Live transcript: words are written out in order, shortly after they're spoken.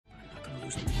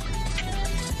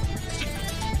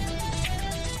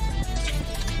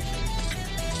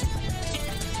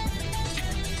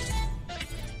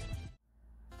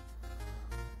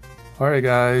Alright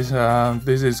guys,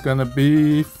 this is gonna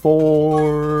be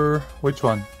for... which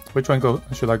one? Which one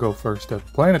should I go first? The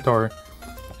Planetary.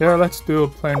 Yeah, let's do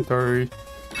Planetary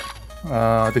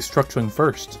Destruction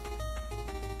first.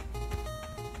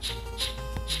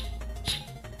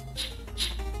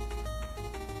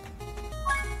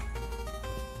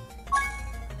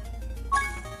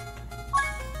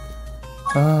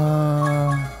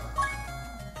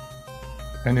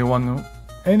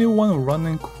 Anyone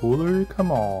running cooler?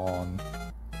 Come on.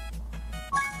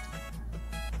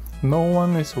 No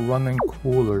one is running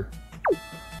cooler.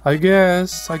 I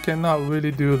guess I cannot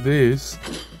really do this.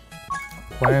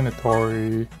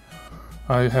 Planetary.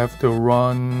 I have to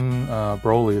run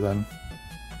Broly then.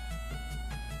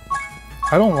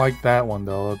 I don't like that one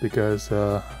though because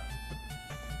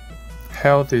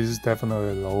health is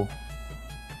definitely low.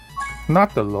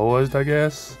 Not the lowest, I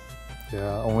guess.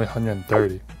 Yeah, only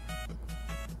 130.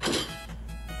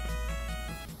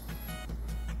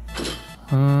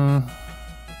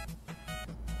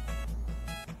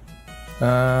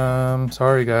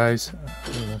 Sorry guys.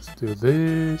 Let's do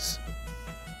this.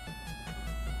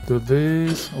 Do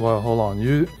this. Well, hold on.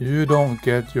 You don't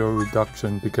get your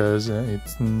reduction because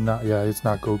it's not. Yeah, it's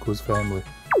not Goku's family.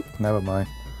 Never mind.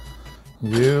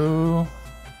 You.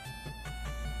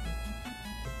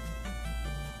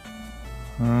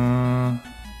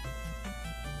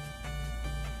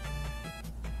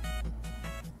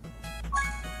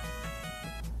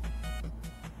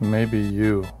 Maybe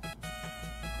you.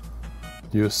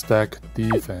 You stack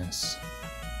defense.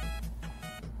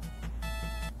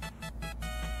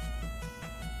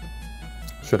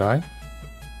 Should I?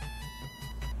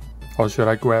 Or should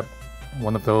I grab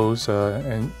one of those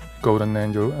and Golden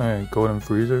Angel, Golden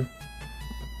Frieza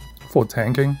for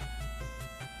tanking?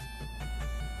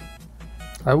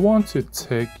 I want to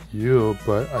take you,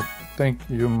 but I think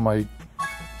you might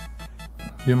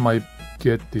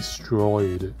get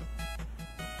destroyed.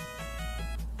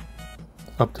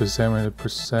 Up to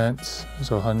 70%,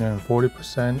 so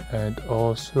 140%, and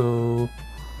also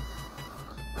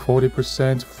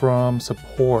 40% from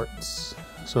supports,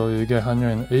 so you get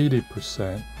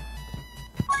 180%.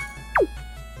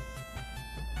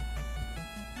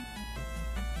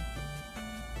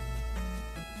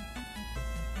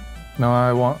 No,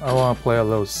 I want to play a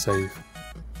little safe.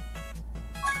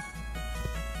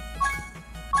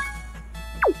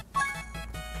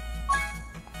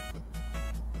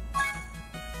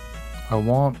 I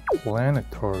want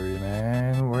Planetary,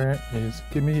 man. Where is?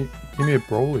 Give me a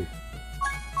Broly.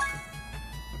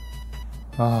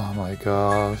 Oh my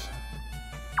gosh.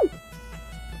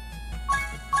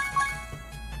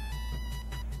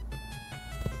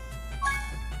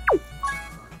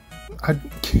 I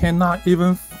cannot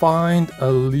even find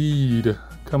a lead.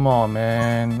 Come on,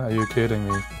 man. Are you kidding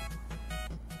me?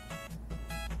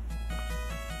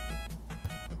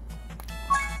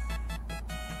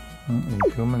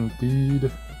 Inhuman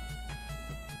Deed.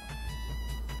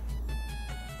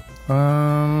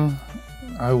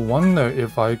 I wonder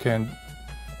if I can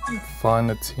find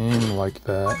a team like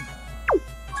that.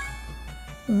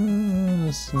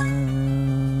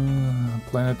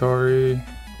 Planetary.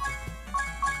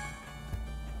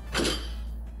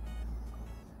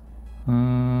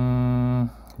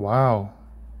 Wow.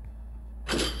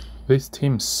 This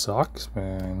team sucks,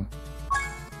 man.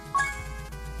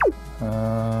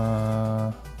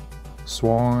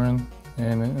 Sworn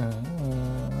and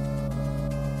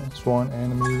sworn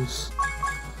enemies.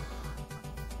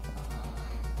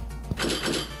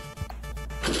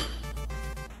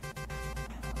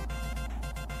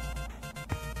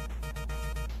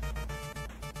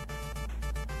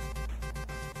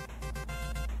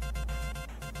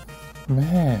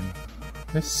 Man,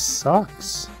 this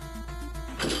sucks.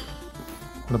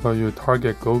 What about you?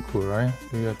 Target Goku, right?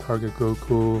 You got Target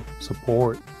Goku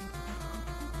support.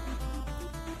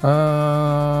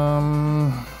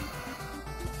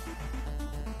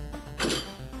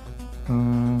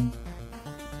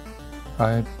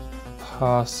 I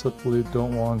possibly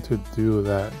don't want to do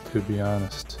that, to be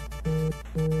honest.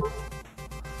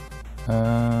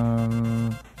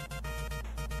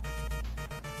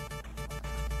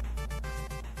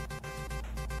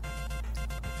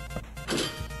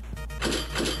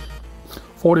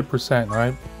 40%,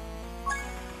 right?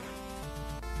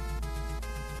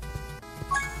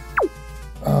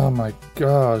 Oh my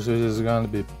gosh, this is gonna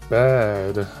be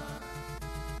bad.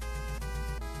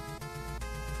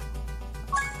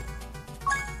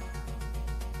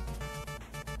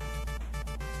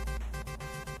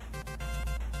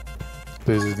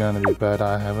 This is gonna be bad.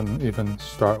 I haven't even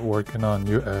started working on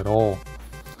you at all.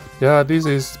 Yeah, this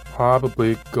is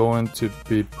probably going to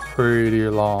be pretty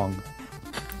long.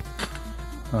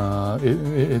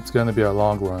 It's gonna be a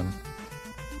long run.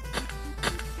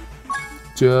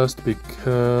 Just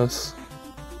because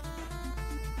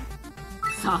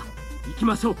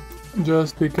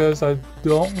I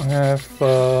don't have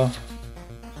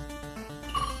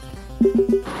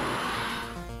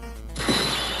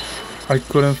I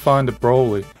couldn't find the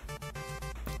Broly.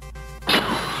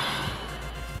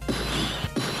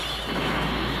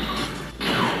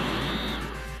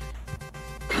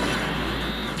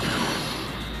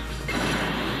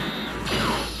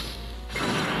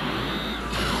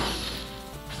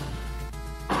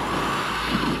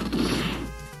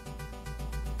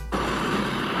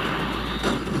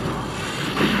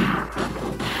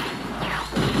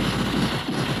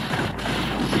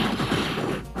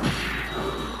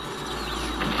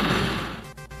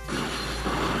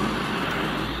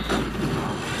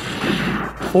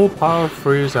 Full power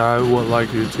Frieza, I would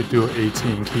like you to do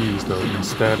 18 keys though,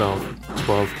 instead of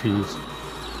 12 keys.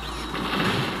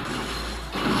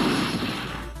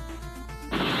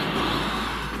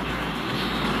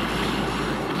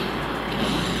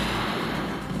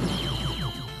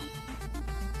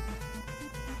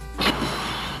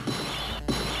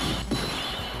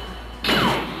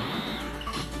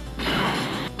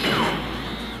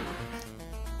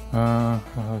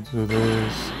 I'll do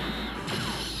this.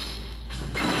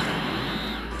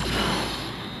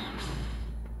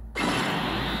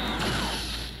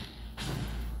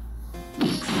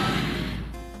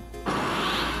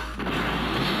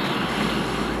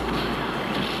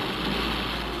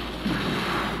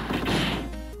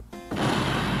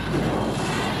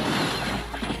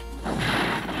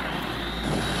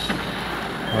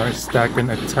 Alright, stacking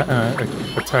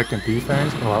attack and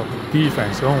defense. Well,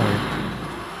 defense only.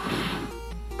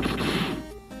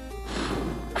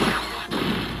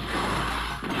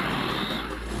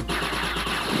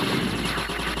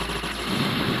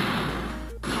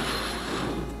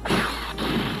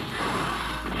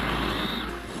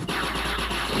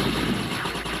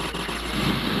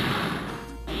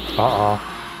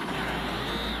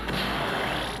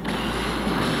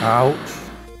 Ouch.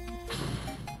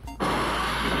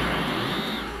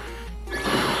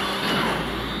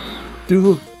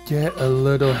 Do get a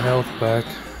little health back.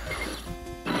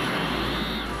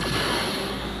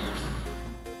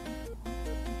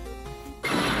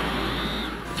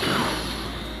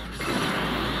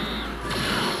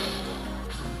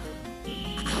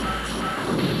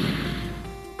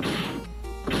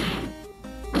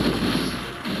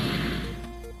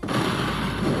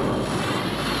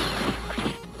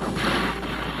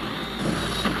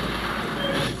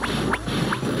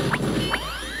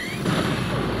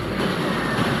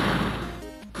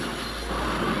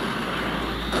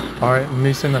 Alright,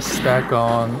 missing a stack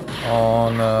on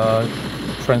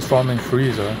transforming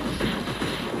Frieza.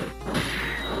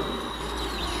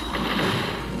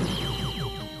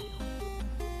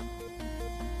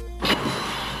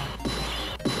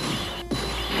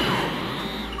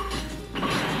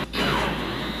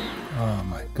 Oh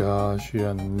my gosh,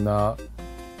 you're not.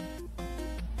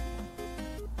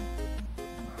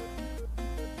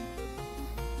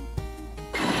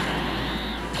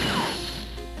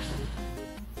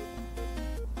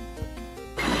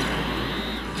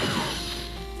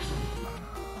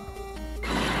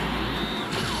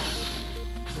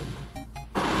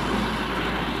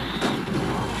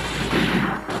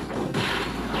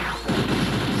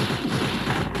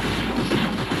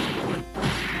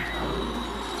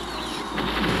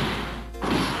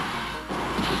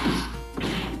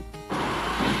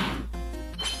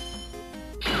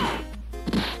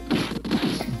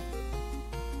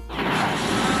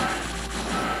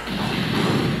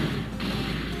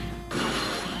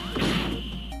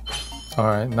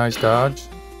 Alright, nice dodge.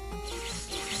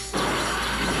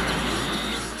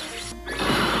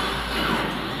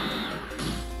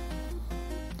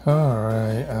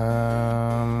 Alright,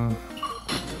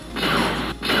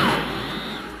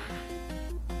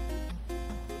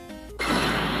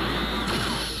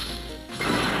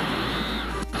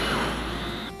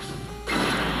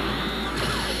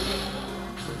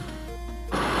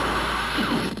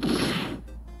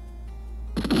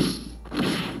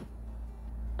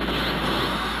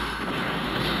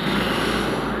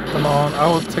 come on, I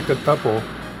will take a double.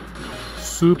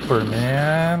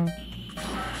 Superman.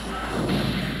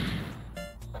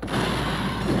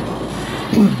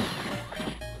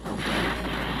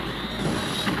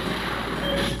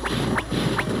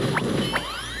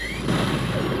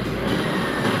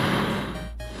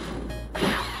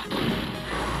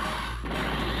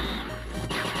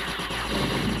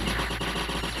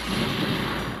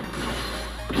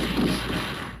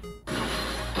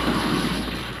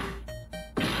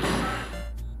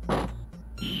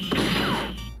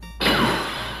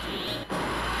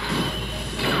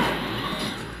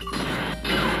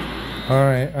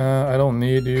 Alright, I don't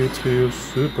need you to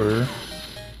super.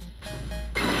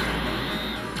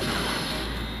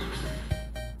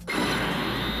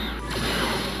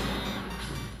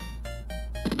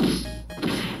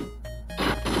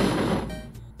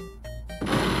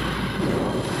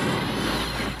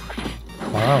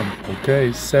 Wow,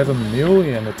 okay, 7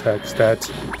 million attack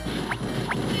stats.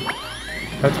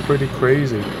 That's pretty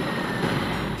crazy.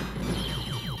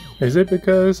 Is it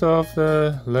because of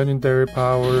the legendary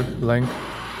power length?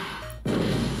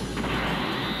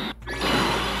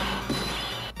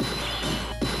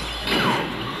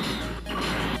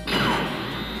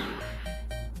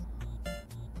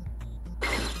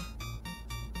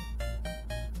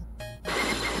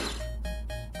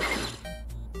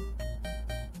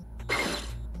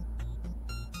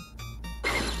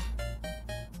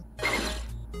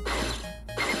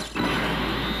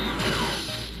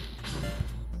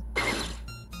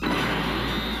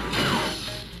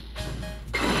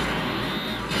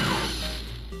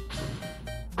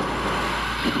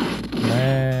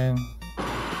 Man,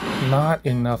 not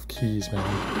enough keys,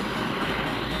 man.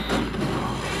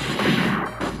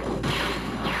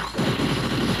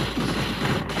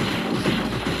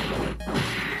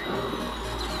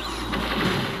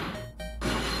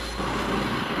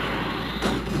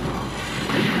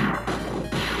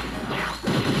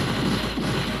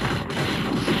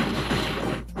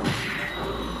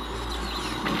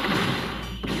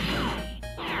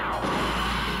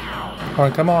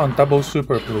 Alright, come on, double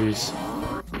super, please.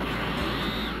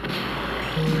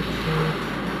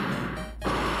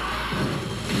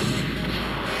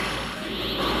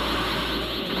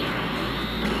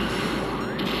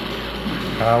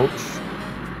 Ouch.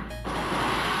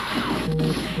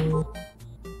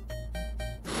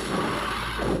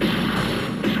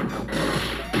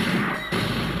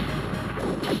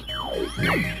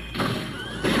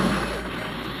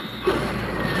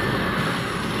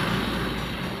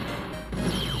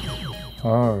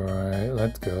 Alright,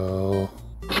 let's go.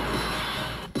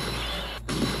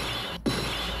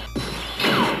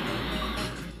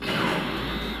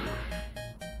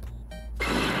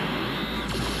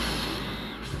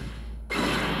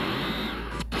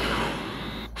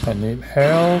 I need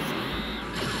health.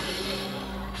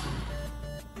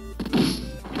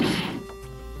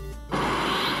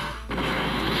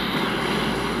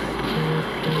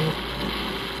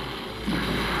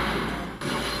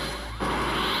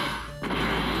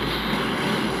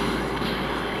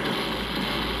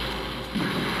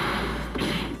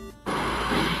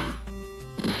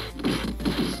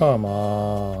 Come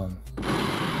on.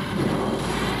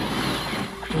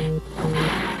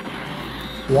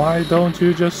 Why don't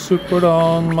you just super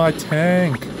on my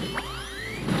tank?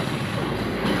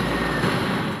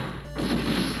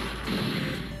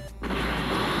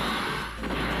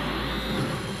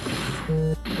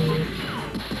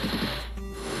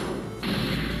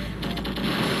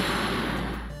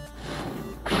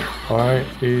 Alright,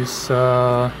 is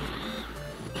a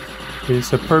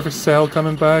perfect cell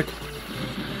coming back?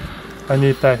 I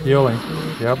need that healing.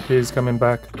 Yep, he's coming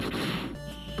back.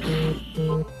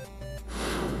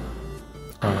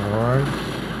 Alright.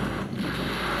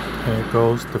 Here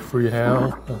goes the free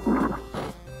health.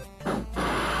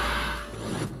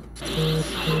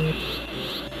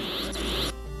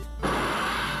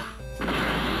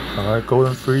 Alright,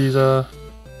 Golden Frieza.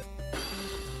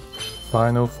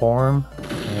 Final form.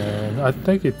 And I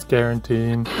think it's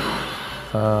guaranteeing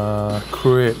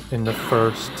crit in the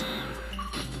first.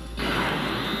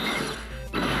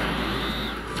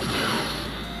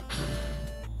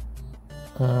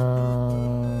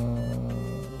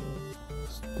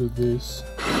 Let's do this.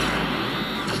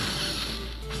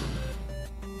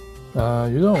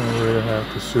 You don't really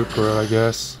have to super, I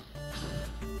guess.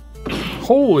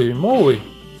 Holy moly!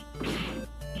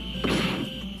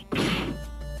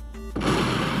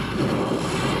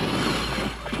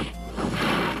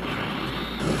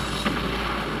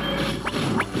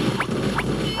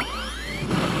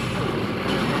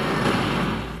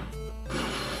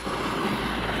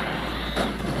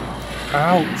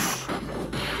 Ouch!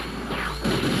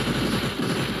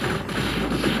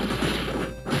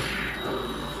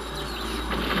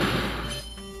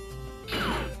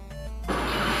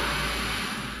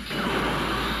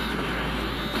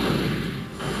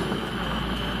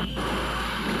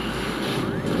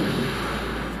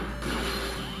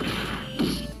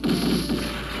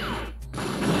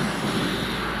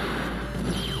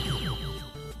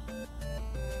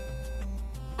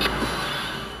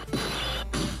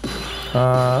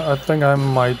 I think I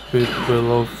might be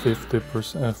below 50%,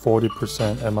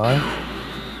 40%, am I?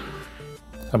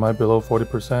 Am I below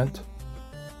 40%?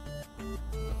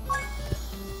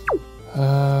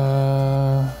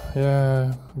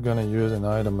 Yeah, I'm gonna use an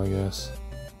item, I guess.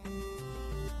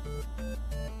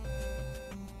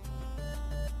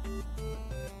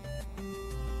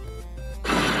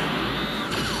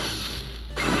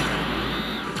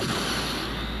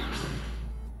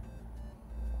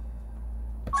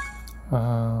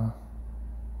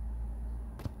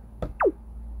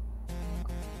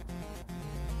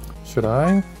 Should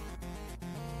I?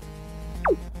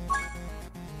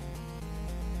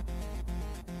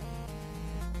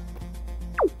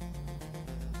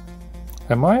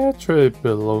 Am I actually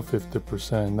below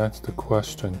 50%? That's the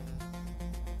question.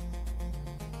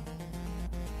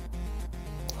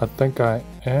 I think I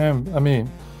am. I mean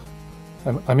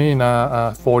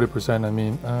 40%. I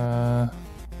mean,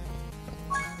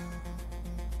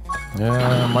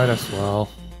 yeah, might as well.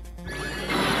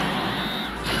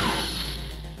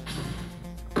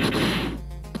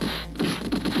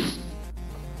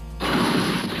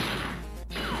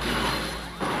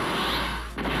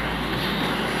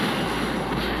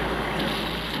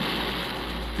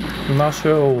 I'm not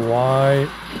sure why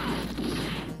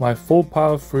my full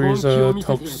power Frieza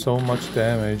took so much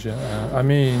damage. I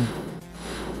mean,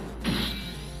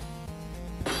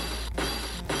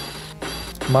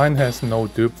 mine has no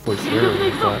dupe for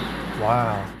sure, but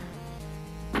wow.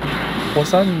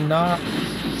 Was I not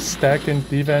stacking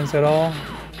defense at all?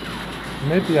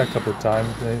 Maybe a couple times,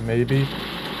 maybe.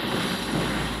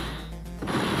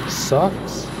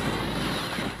 Sucks.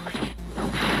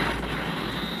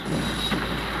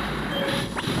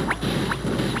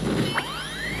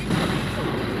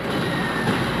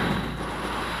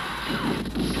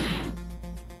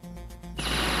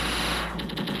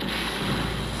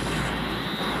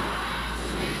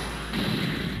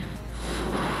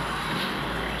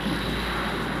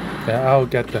 Yeah, I'll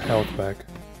get the health back.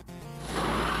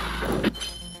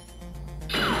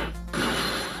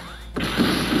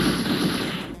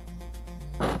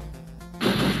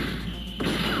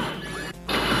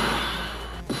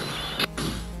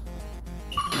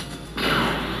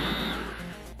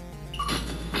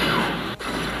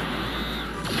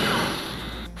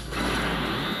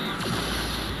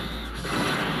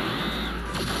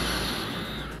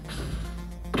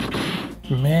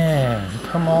 Man,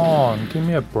 come on, give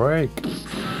me a break.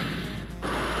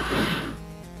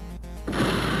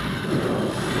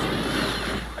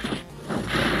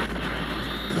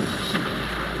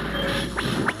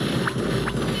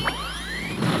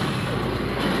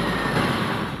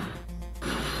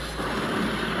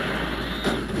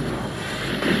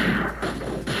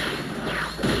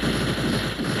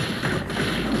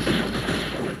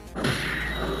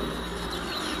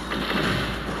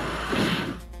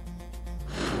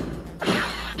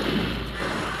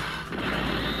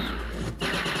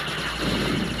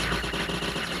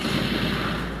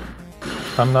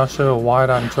 I'm not sure why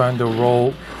I'm trying to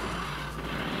roll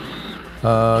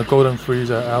Golden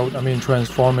Frieza out. I mean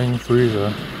transforming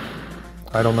Frieza.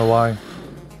 I don't know why.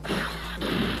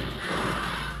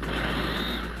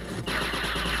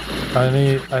 I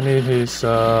need his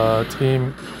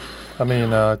team. I mean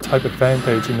type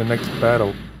advantage in the next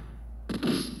battle.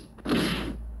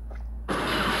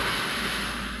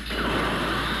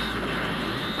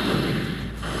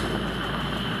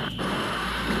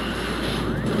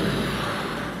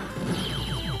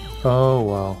 Oh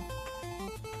wow.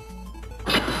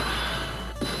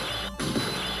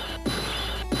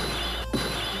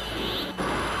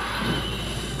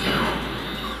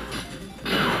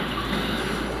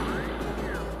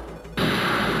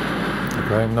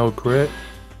 Okay, no crit.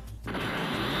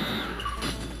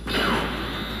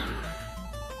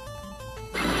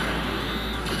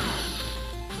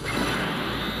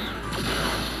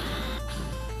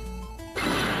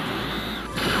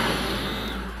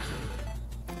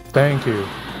 Thank you.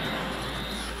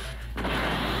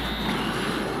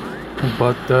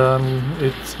 But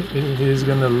he's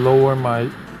gonna lower my.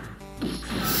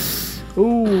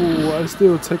 Ooh, I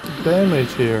still take the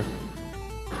damage here.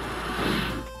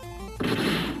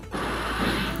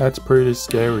 That's pretty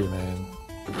scary, man.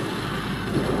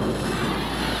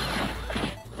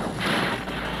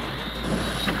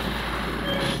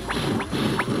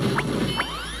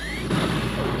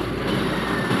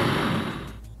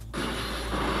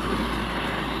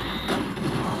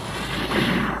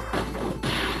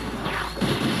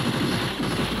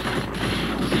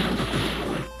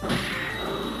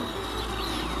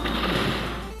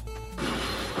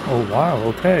 Oh wow,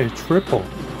 okay, triple.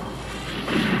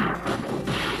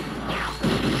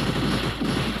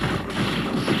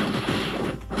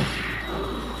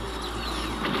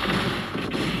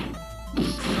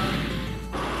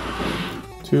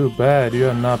 Too bad you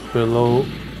are not below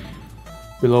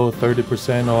below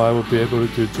 30%, or I will be able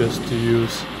to just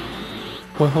use.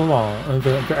 Well, hold on.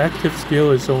 The active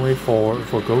skill is only for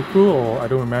Goku, or I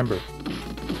don't remember.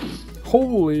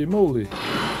 Holy moly!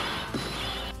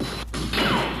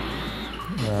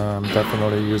 I'm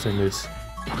definitely using this.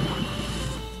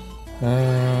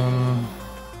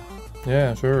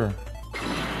 Yeah, sure.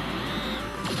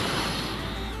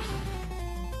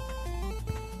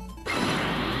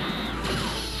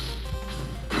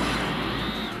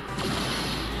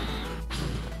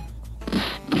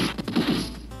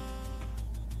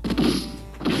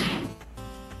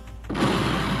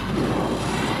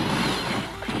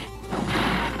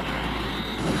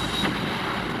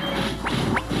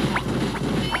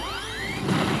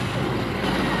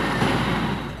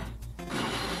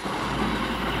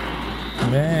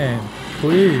 Man,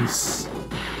 please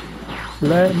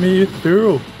let me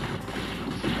through.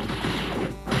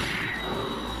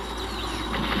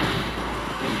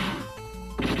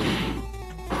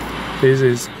 This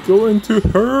is going to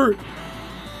hurt.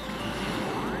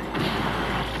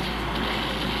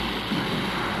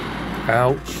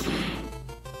 Ouch.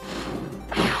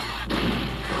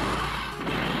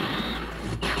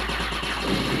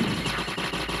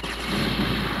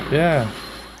 Yeah.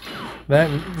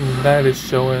 That is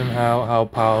showing how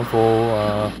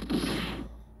powerful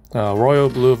Royal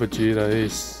Blue Vegeta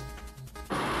is,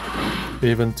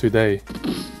 even today.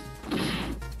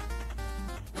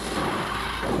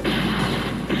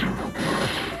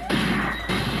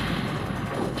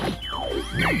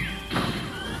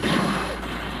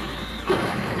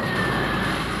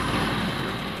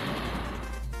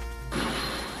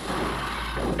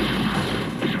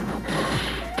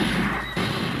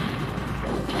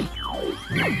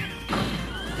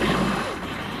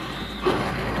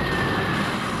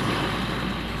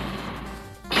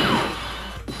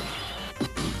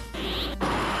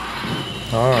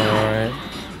 Alright,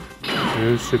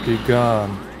 you should be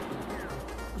gone.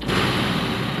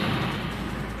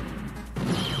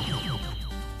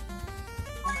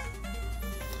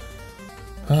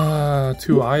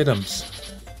 Two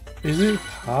items. Is it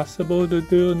possible to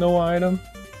do no item?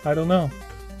 I don't know.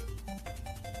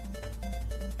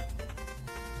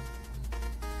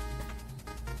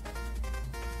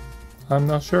 I'm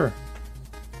not sure.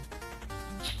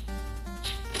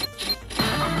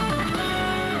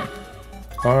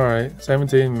 Alright,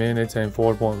 17 minutes and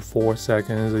 4.4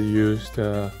 seconds. I used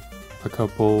a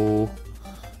couple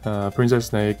Princess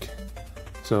Snake.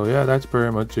 So yeah, that's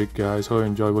pretty much it, guys. Hope you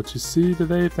enjoyed what you see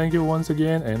today. Thank you once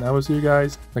again, and I will see you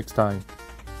guys next time.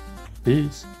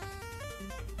 Peace.